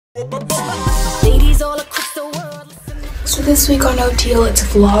So this week on OTL, it's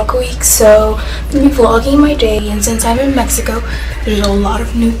vlog week, so I'm going to be vlogging my day, and since I'm in Mexico, there's a lot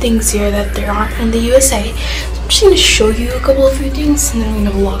of new things here that there aren't in the USA. So I'm just going to show you a couple of few things, and then I'm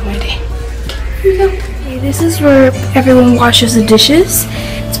going to vlog my day. Here we go. Okay, this is where everyone washes the dishes.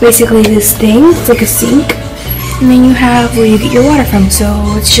 It's basically this thing, it's like a sink, and then you have where you get your water from. So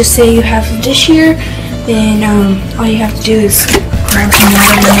let's just say you have a dish here, then all you have to do is grab some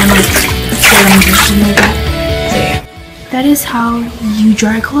water and then like pour it on the dish and like that. There. That is how you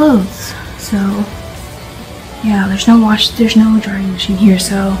dry clothes. So yeah, there's no drying machine here,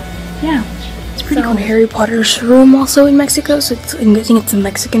 so yeah, it's pretty cool. Harry Potter's room also in Mexico, so I'm guessing it's a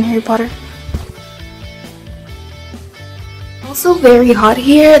Mexican Harry Potter. Also very hot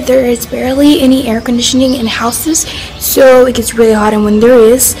here. There is barely any air conditioning in houses, so it gets really hot, and when there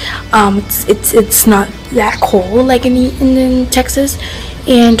is, it's not that cold like in Texas.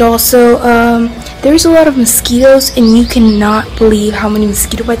 And also there's a lot of mosquitoes, and you cannot believe how many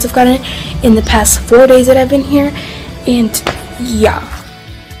mosquito bites I've gotten in the past 4 days that I've been here. And yeah,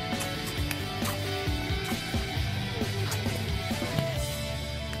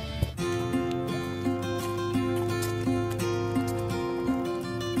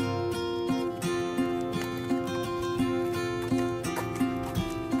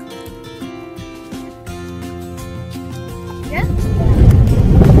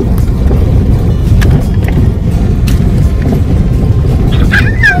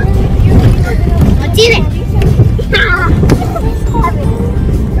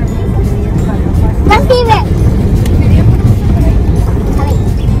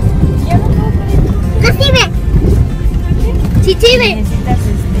 necesitas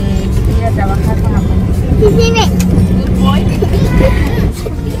ir a trabajar con la policía.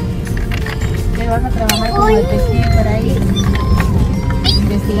 Que vas a trabajar como detective por ahí,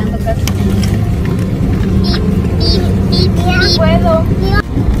 investigando casos. No puedo.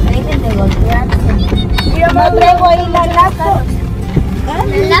 Dejen de golpearse. Yo no traigo ahí la laptop. La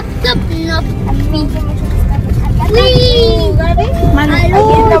laptop no. A mí me hizo muchos escapes. Gaby, ahí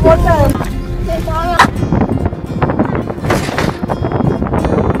en la bolsa de...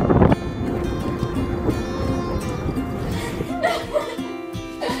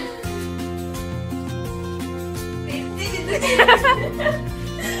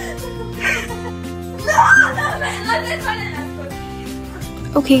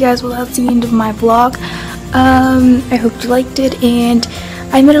 Okay guys, well that's the end of my vlog. I hope you liked it, and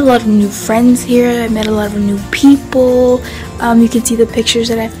I met a lot of new friends here. I met a lot of new people. You can see the pictures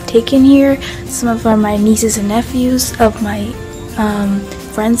that I've taken here. Some of them are my nieces and nephews of my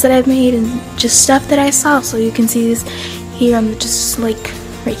friends that I've made, and just stuff that I saw. So you can see this here. I'm just like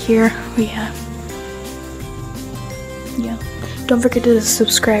right here. Yeah. Don't forget to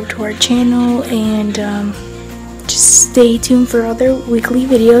subscribe to our channel, and just stay tuned for other weekly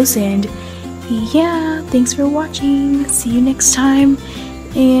videos. And yeah, thanks for watching. See you next time,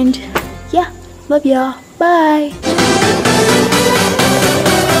 and yeah, love y'all. Bye.